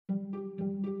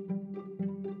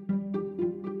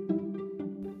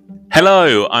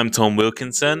Hello, I'm Tom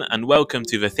Wilkinson, and welcome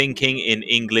to the Thinking in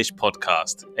English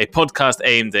podcast, a podcast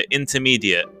aimed at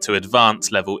intermediate to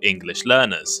advanced level English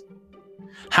learners.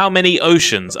 How many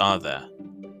oceans are there?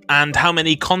 And how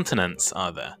many continents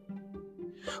are there?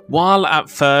 While at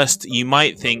first you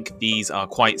might think these are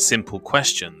quite simple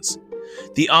questions,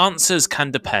 the answers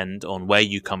can depend on where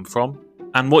you come from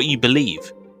and what you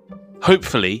believe.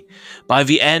 Hopefully, by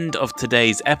the end of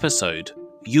today's episode,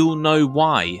 you'll know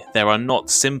why there are not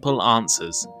simple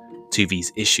answers to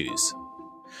these issues.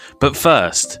 But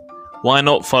first, why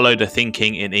not follow the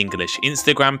Thinking in English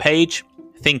Instagram page,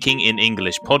 Thinking in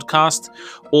English podcast,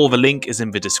 or the link is in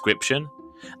the description.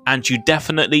 And you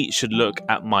definitely should look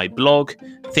at my blog,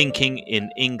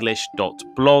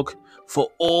 thinkinginenglish.blog, for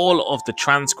all of the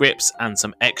transcripts and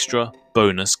some extra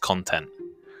bonus content.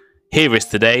 Here is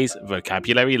today's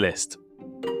vocabulary list.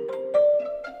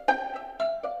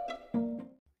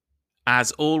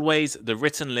 As always, the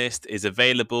written list is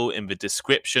available in the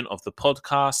description of the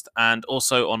podcast and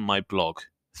also on my blog,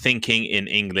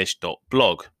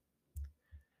 thinkinginenglish.blog.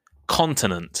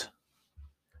 Continent.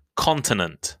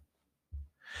 Continent.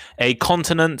 A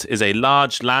continent is a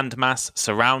large landmass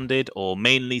surrounded or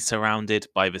mainly surrounded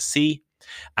by the sea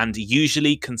and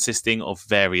usually consisting of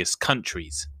various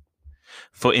countries.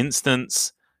 For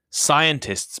instance,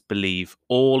 scientists believe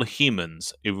all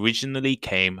humans originally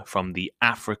came from the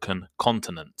African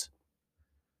continent.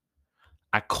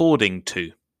 According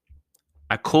to.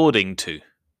 According to.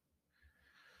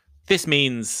 This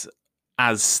means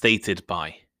as stated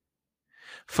by.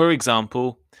 For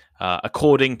example,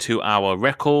 according to our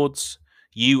records,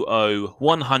 you owe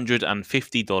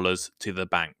 $150 to the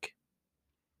bank.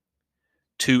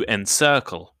 To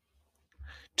encircle.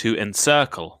 To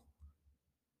encircle.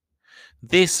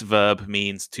 This verb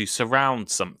means to surround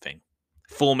something,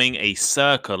 forming a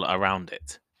circle around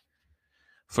it.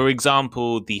 For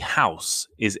example, the house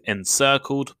is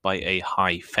encircled by a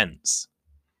high fence.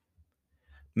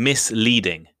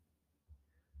 Misleading.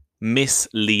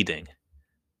 Misleading.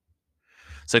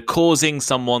 So causing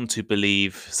someone to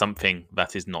believe something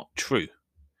that is not true.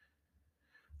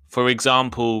 For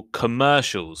example,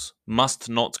 commercials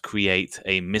must not create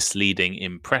a misleading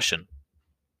impression.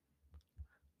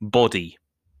 Body.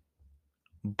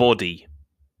 Body.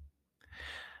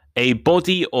 A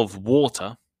body of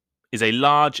water is a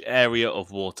large area of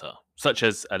water, such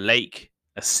as a lake,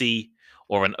 a sea,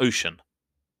 or an ocean.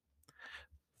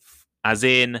 As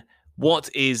in,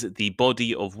 what is the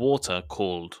body of water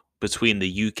called between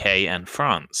the UK and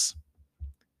France?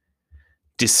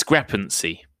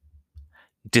 Discrepancy.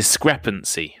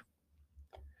 Discrepancy.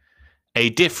 A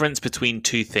difference between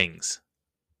two things.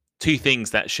 Two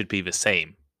things that should be the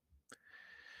same.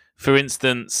 For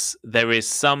instance, there is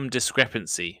some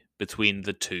discrepancy between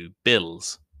the two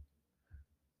bills.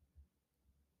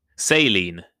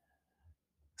 Saline.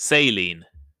 Saline.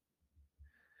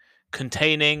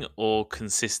 Containing or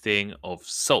consisting of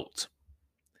salt.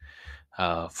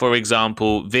 For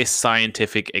example, this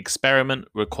scientific experiment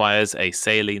requires a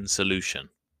saline solution.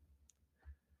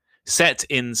 Set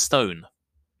in stone.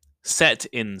 Set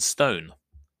in stone.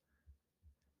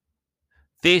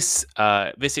 This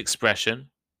expression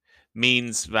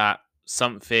means that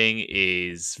something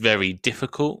is very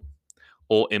difficult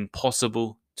or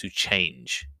impossible to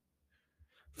change.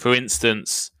 For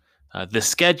instance, the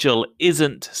schedule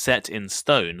isn't set in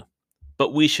stone,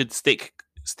 but we should stick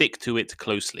to it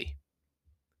closely.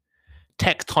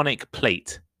 Tectonic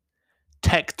plate.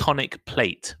 Tectonic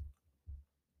plate.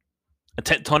 A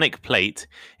tectonic plate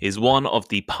is one of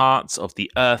the parts of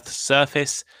the Earth's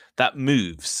surface that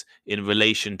moves in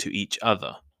relation to each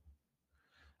other.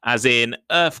 As in,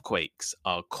 earthquakes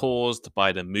are caused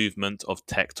by the movement of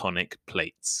tectonic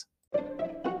plates.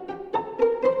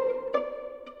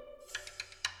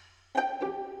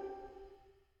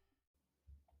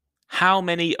 How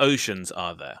many oceans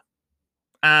are there?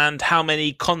 And how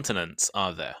many continents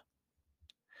are there?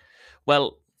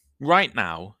 Well, right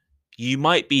now, you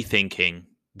might be thinking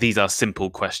these are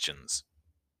simple questions.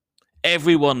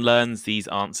 Everyone learns these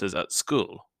answers at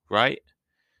school, right?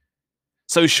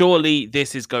 So surely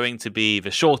this is going to be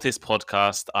the shortest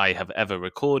podcast I have ever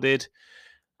recorded,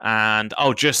 and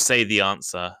I'll just say the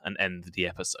answer and end the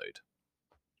episode.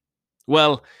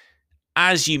 Well,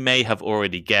 as you may have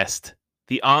already guessed,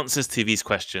 the answers to these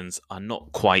questions are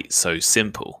not quite so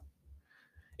simple.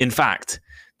 In fact,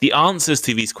 the answers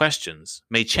to these questions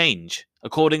may change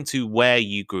according to where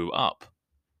you grew up.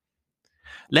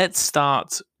 Let's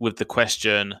start with the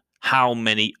question, how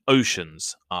many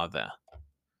oceans are there?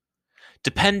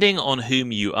 Depending on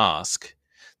whom you ask,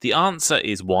 the answer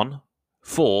is 1,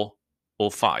 4,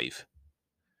 or 5.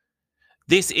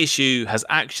 This issue has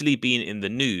actually been in the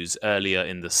news earlier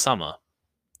in the summer.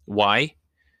 Why?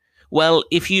 Well,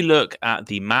 if you look at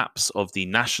the maps of the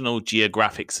National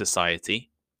Geographic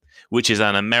Society, which is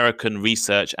an American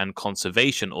research and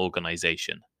conservation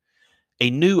organization, a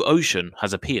new ocean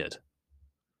has appeared.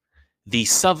 The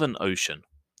Southern Ocean,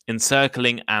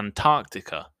 encircling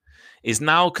Antarctica, is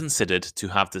now considered to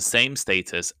have the same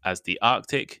status as the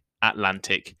Arctic,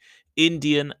 Atlantic,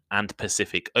 Indian, and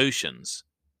Pacific Oceans.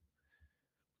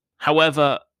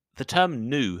 However, the term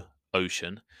new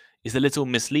ocean is a little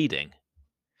misleading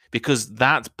because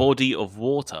that body of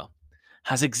water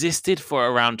has existed for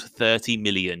around 30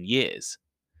 million years.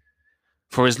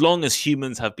 For as long as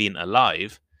humans have been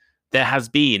alive, there has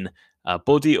been a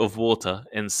body of water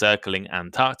encircling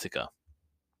Antarctica.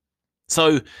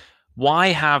 So, why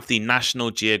have the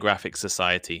National Geographic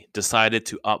Society decided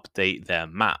to update their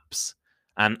maps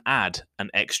and add an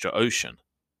extra ocean?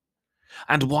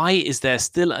 And why is there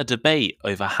still a debate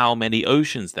over how many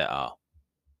oceans there are?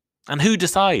 And who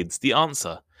decides the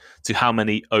answer to how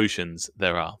many oceans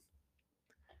there are?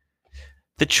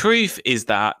 The truth is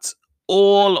that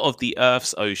all of the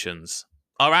Earth's oceans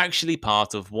are actually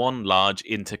part of one large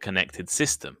interconnected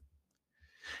system.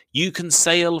 You can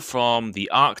sail from the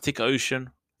Arctic Ocean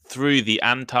through the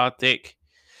Atlantic,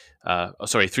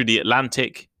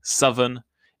 Southern,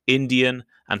 Indian,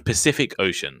 and Pacific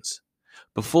Oceans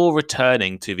before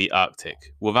returning to the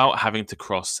Arctic without having to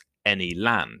cross any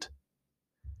land.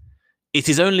 It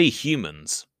is only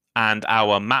humans and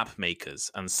our map makers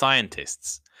and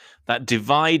scientists that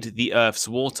divide the Earth's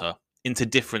water into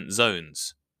different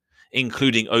zones,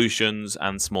 including oceans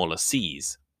and smaller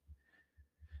seas.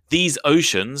 These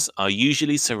oceans are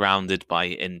usually surrounded by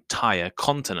entire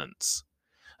continents.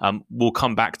 We'll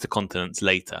come back to continents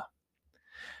later.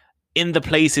 In the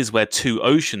places where two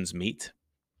oceans meet,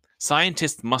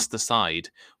 scientists must decide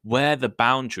where the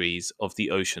boundaries of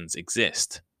the oceans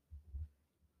exist.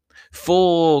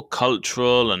 For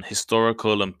cultural and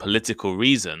historical and political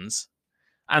reasons,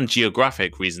 and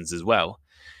geographic reasons as well,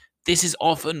 this is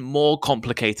often more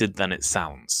complicated than it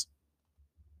sounds.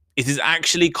 It is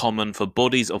actually common for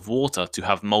bodies of water to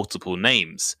have multiple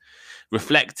names,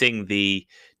 reflecting the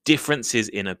differences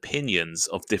in opinions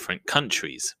of different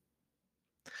countries.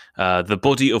 The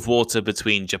body of water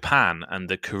between Japan and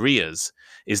the Koreas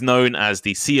is known as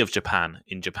the Sea of Japan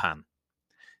in Japan,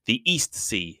 the East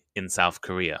Sea in South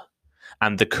Korea,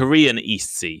 and the Korean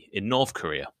East Sea in North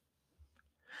Korea.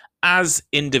 As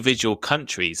individual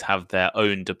countries have their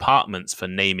own departments for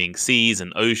naming seas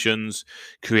and oceans,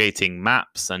 creating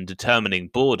maps, and determining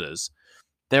borders,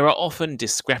 there are often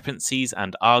discrepancies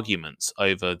and arguments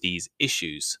over these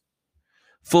issues.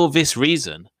 For this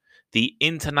reason, the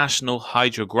International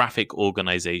Hydrographic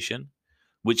Organization,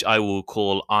 which I will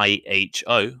call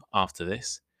IHO after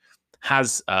this,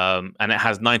 has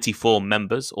 94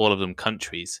 members, all of them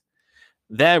countries.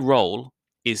 Their role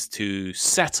is to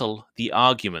settle the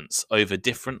arguments over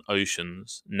different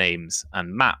oceans, names,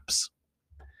 and maps.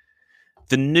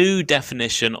 The new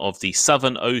definition of the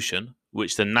Southern Ocean,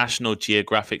 which the National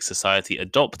Geographic Society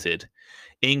adopted,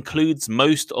 includes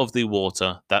most of the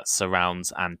water that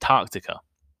surrounds Antarctica.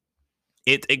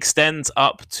 It extends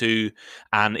up to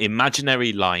an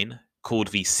imaginary line called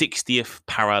the 60th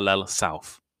parallel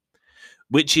south,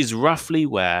 which is roughly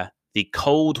where the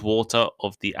cold water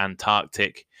of the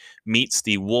Antarctic meets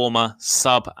the warmer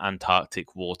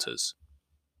sub-Antarctic waters.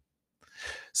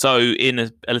 So in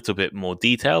a little bit more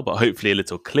detail, but hopefully a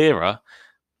little clearer,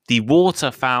 the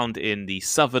water found in the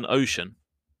Southern Ocean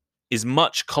is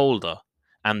much colder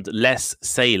and less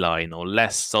saline or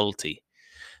less salty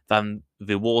than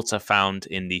the water found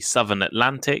in the Southern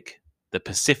Atlantic, the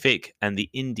Pacific, and the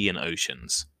Indian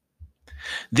Oceans.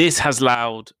 This has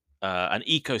allowed an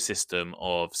ecosystem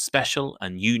of special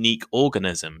and unique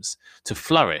organisms to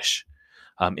flourish,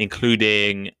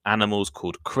 including animals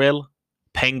called krill,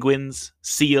 penguins,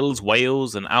 seals,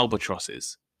 whales, and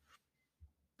albatrosses.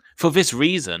 For this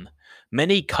reason,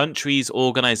 many countries,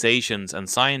 organizations, and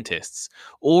scientists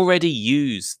already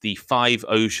use the 5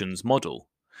 oceans model,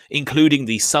 including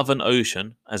the Southern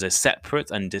Ocean as a separate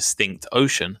and distinct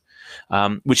ocean,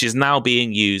 which is now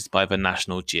being used by the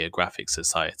National Geographic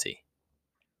Society.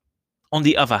 On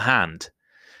the other hand,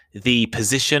 the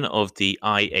position of the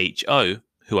IHO,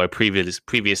 who I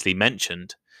previously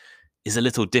mentioned, is a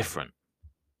little different.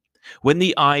 When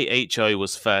the IHO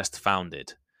was first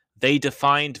founded, they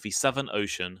defined the Southern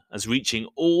Ocean as reaching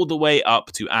all the way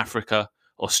up to Africa,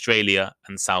 Australia,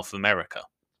 and South America.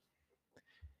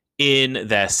 In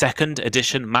their second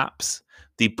edition maps,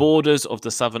 the borders of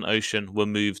the Southern Ocean were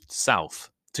moved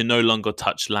south to no longer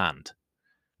touch land.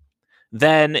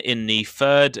 Then, in the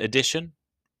third edition,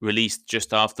 released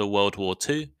just after World War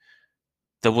II,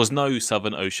 there was no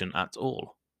Southern Ocean at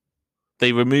all.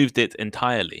 They removed it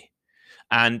entirely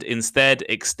and instead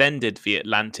extended the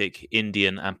Atlantic,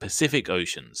 Indian, and Pacific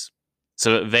Oceans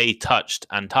so that they touched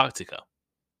Antarctica.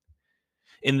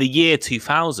 In the year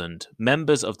 2000,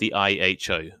 members of the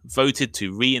IHO voted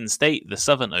to reinstate the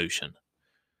Southern Ocean.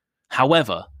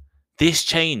 However, this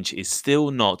change is still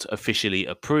not officially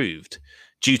approved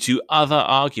due to other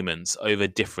arguments over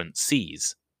different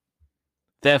seas.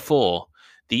 Therefore,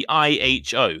 the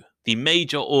IHO, the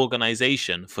major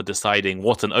organization for deciding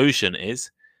what an ocean is,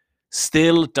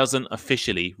 still doesn't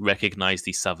officially recognize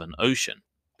the Southern Ocean,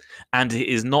 and it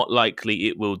is not likely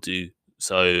it will do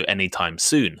so anytime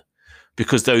soon,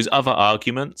 because those other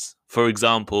arguments, for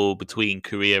example, between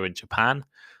Korea and Japan,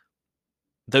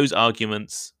 those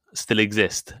arguments still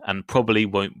exist and probably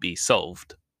won't be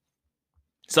solved.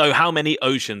 So, how many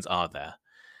oceans are there?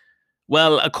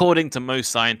 Well, according to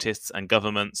most scientists and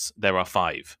governments, there are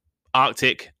 5: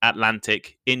 Arctic,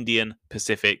 Atlantic, Indian,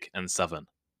 Pacific, and Southern.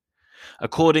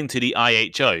 According to the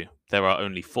IHO, there are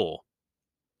only 4.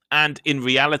 And in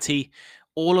reality,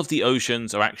 all of the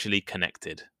oceans are actually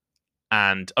connected,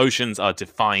 and oceans are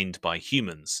defined by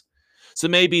humans. So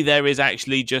maybe there is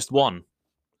actually just one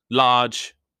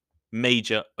large,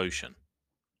 major ocean.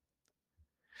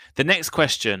 The next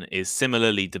question is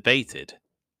similarly debated.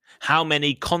 How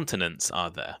many continents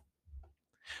are there?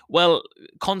 Well,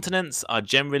 continents are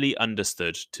generally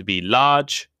understood to be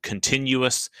large,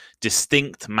 continuous,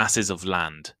 distinct masses of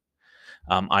land,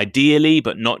 ideally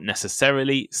but not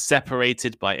necessarily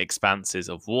separated by expanses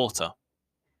of water.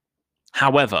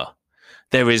 However,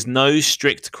 there is no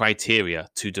strict criteria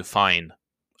to define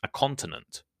a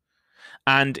continent,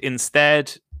 and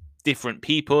instead, different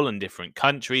people and different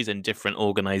countries and different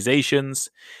organizations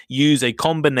use a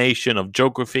combination of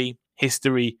geography,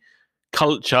 history,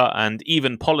 culture, and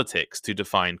even politics to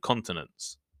define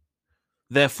continents.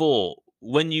 Therefore,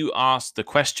 when you ask the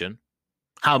question,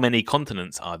 how many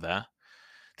continents are there?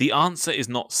 The answer is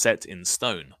not set in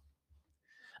stone.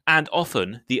 And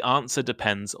often, the answer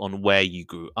depends on where you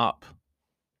grew up.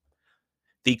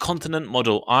 The continent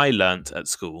model I learnt at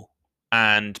school,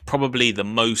 and probably the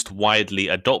most widely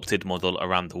adopted model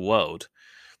around the world,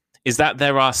 is that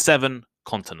there are 7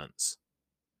 continents: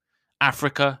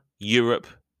 Africa, Europe,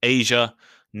 Asia,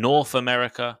 North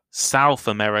America, South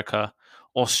America,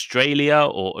 Australia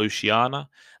or Oceania,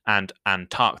 and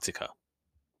Antarctica.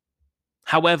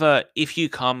 However, if you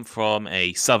come from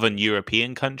a southern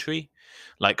European country,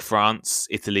 like France,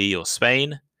 Italy, or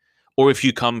Spain, or if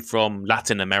you come from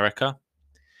Latin America,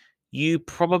 you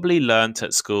probably learnt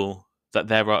at school that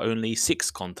there are only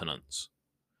 6 continents.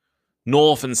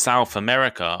 North and South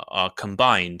America are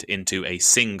combined into a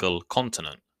single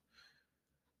continent.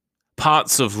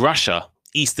 Parts of Russia,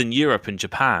 Eastern Europe, and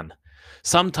Japan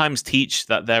sometimes teach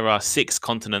that there are 6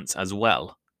 continents as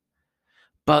well.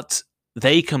 But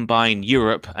they combine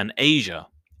Europe and Asia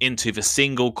into the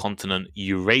single continent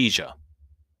Eurasia.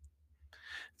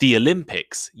 The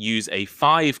Olympics use a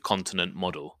 5-continent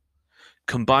model,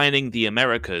 combining the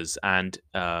Americas and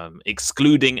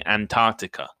excluding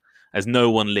Antarctica, as no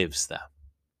one lives there.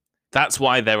 That's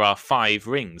why there are 5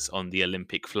 rings on the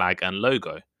Olympic flag and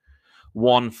logo,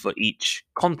 one for each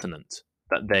continent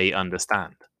that they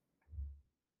understand.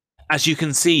 As you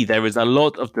can see, there is a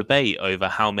lot of debate over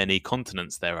how many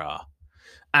continents there are.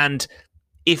 And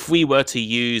if we were to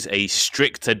use a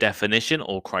stricter definition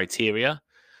or criteria,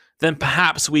 then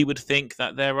perhaps we would think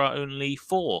that there are only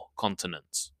 4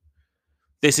 continents.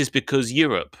 This is because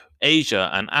Europe, Asia,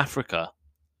 and Africa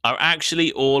are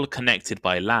actually all connected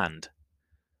by land.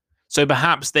 So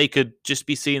perhaps they could just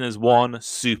be seen as one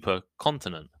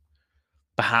supercontinent,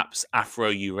 perhaps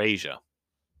Afro-Eurasia.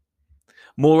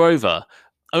 Moreover,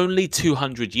 only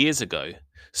 200 years ago,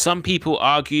 some people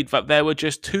argued that there were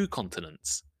just 2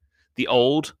 continents: the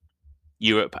old,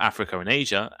 Europe, Africa, and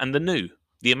Asia, and the new,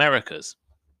 the Americas.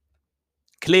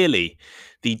 Clearly,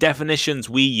 the definitions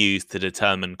we use to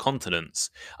determine continents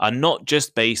are not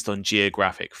just based on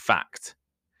geographic fact.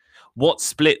 What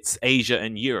splits Asia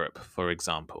and Europe, for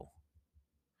example?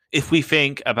 If we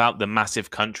think about the massive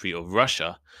country of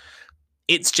Russia,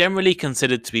 it's generally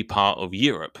considered to be part of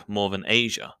Europe more than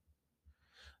Asia.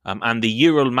 And the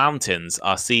Ural Mountains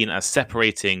are seen as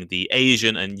separating the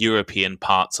Asian and European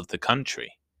parts of the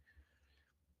country.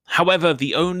 However,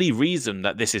 the only reason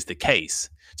that this is the case,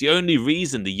 the only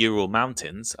reason the Ural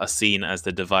Mountains are seen as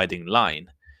the dividing line,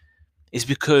 is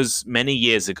because many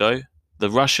years ago, the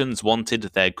Russians wanted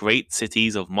their great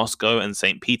cities of Moscow and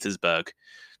St. Petersburg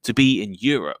to be in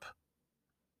Europe.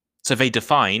 So they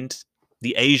defined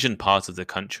the Asian part of the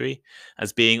country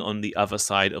as being on the other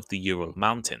side of the Ural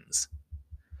Mountains.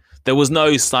 There was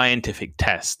no scientific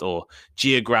test or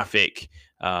geographic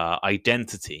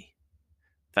identity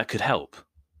that could help.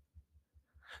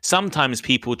 Sometimes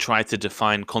people try to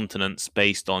define continents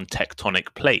based on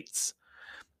tectonic plates,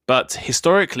 but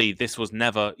historically this was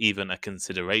never even a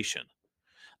consideration,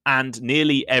 and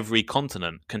nearly every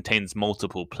continent contains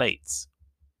multiple plates.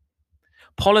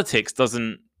 Politics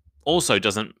doesn't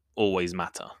always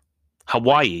matter.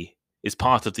 Hawaii is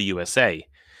part of the USA,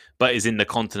 but is in the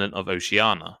continent of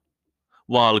Oceania,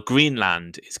 while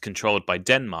Greenland is controlled by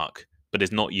Denmark, but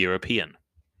is not European.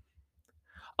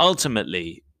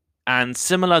 Ultimately, and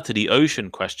similar to the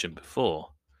ocean question before,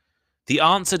 the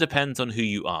answer depends on who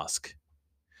you ask.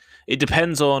 It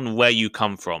depends on where you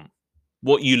come from,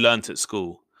 what you learnt at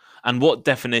school, and what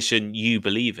definition you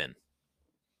believe in.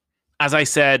 As I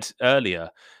said earlier,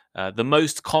 the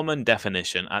most common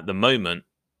definition at the moment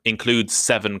includes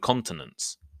 7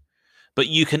 continents. But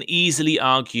you can easily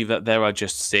argue that there are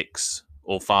just 6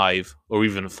 or 5 or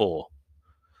even 4.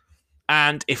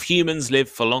 And if humans live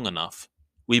for long enough,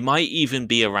 we might even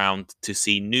be around to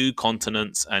see new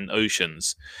continents and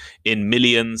oceans in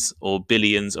millions or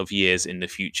billions of years in the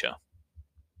future.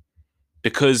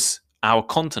 Because our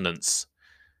continents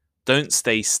don't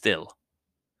stay still.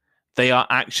 They are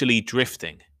actually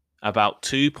drifting about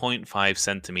 2.5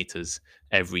 centimeters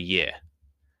every year.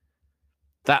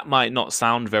 That might not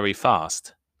sound very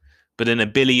fast, but in a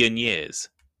billion years,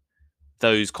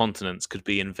 those continents could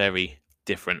be in very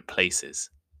different places.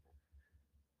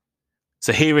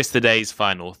 So here is today's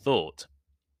final thought.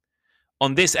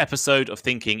 On this episode of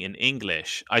Thinking in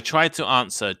English, I tried to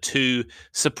answer 2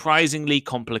 surprisingly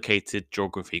complicated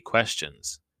geography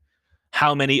questions.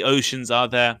 How many oceans are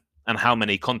there, and how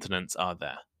many continents are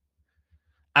there?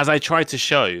 As I tried to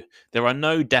show, there are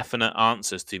no definite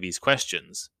answers to these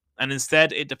questions, and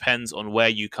instead it depends on where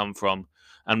you come from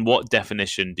and what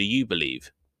definition do you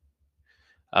believe.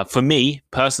 For me,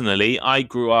 personally, I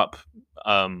grew up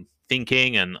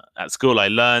thinking, and at school I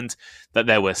learned that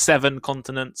there were 7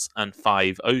 continents and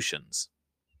 5 oceans.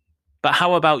 But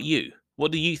how about you?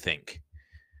 What do you think?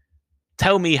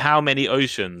 Tell me how many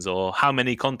oceans or how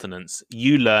many continents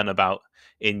you learn about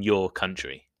in your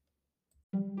country.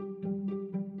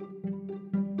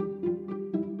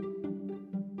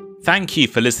 Thank you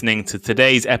for listening to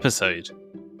today's episode.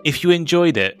 If you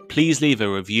enjoyed it, please leave a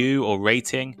review or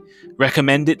rating,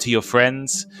 recommend it to your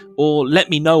friends, or let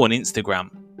me know on Instagram.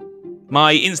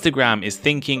 My Instagram is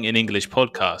Thinking in English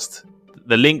Podcast.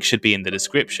 The link should be in the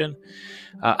description.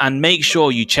 And make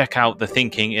sure you check out the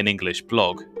Thinking in English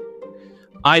blog.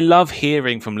 I love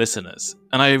hearing from listeners,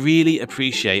 and I really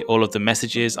appreciate all of the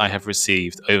messages I have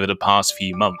received over the past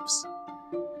few months.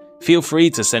 Feel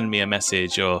free to send me a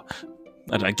message or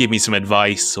give me some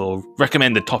advice or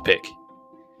recommend a topic.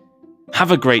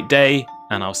 Have a great day,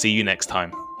 and I'll see you next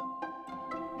time.